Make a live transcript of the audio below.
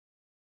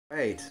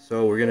Right,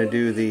 so we're gonna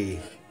do the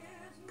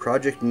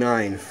Project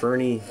 9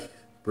 Fernie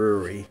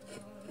Brewery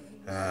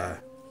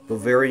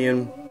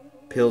Bavarian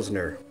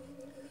Pilsner.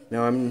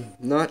 Now I'm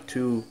not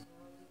too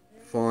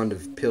fond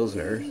of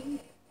Pilsner,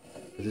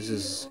 but this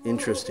is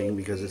interesting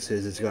because it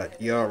says it's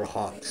got Jarl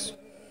hops.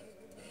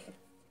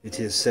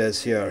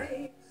 Says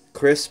here,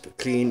 crisp,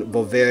 clean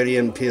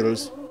Bavarian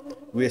Pils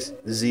with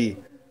the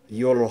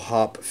Jarl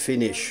hop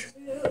finish.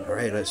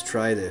 Alright, let's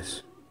try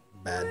this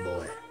bad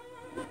boy.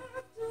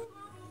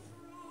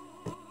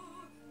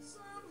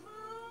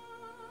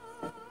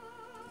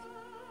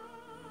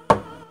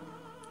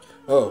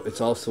 Oh, it's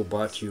also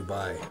brought to you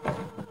by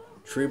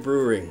Tree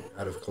Brewing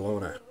out of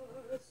Kelowna.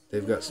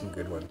 They've got some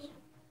good ones.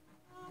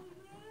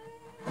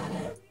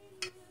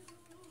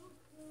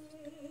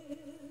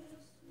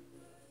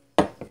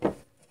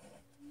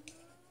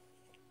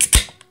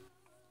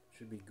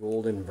 Should be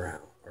golden brown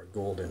or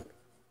golden.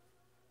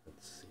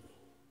 Let's see.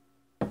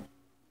 There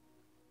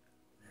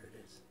it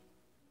is.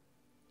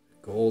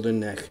 Golden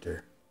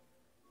nectar.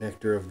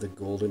 Nectar of the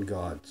golden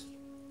gods.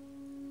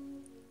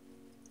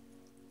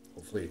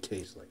 Hopefully it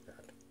tastes like that.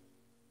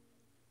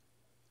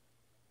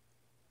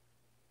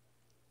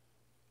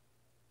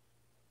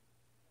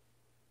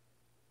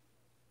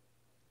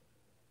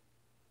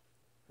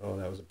 Oh,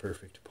 that was a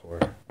perfect pour.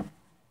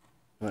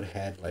 Not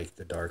had like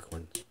the dark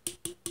ones. Let's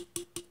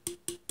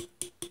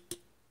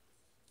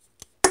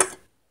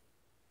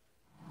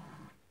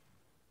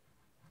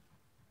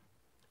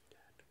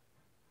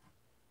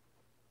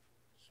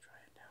try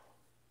it now.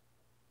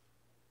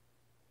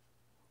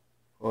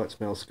 Oh, it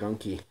smells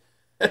skunky.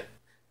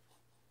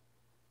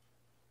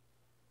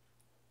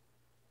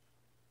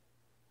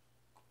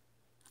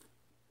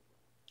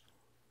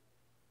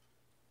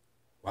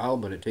 Wow,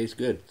 but it tastes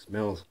good. It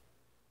smells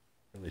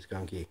really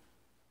skunky.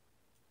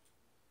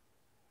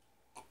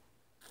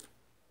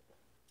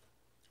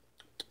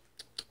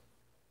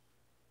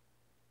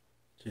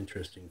 It's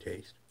interesting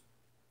taste.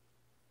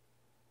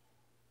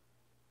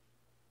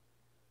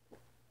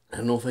 I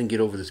don't know if I can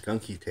get over the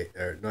skunky taste,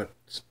 or not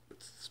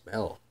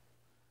smell.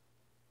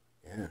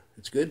 Yeah,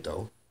 it's good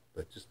though,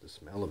 but just the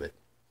smell of it.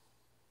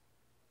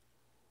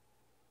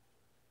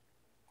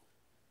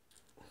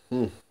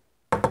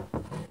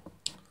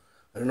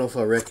 I don't know if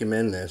I'll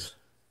recommend this.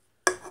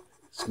 It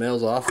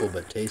smells awful,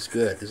 but tastes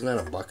good. Isn't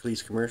that a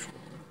Buckley's commercial?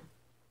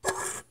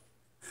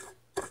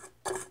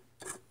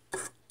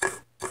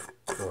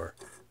 Or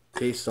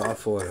tastes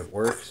awful and it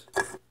works?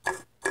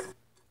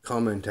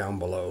 Comment down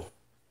below.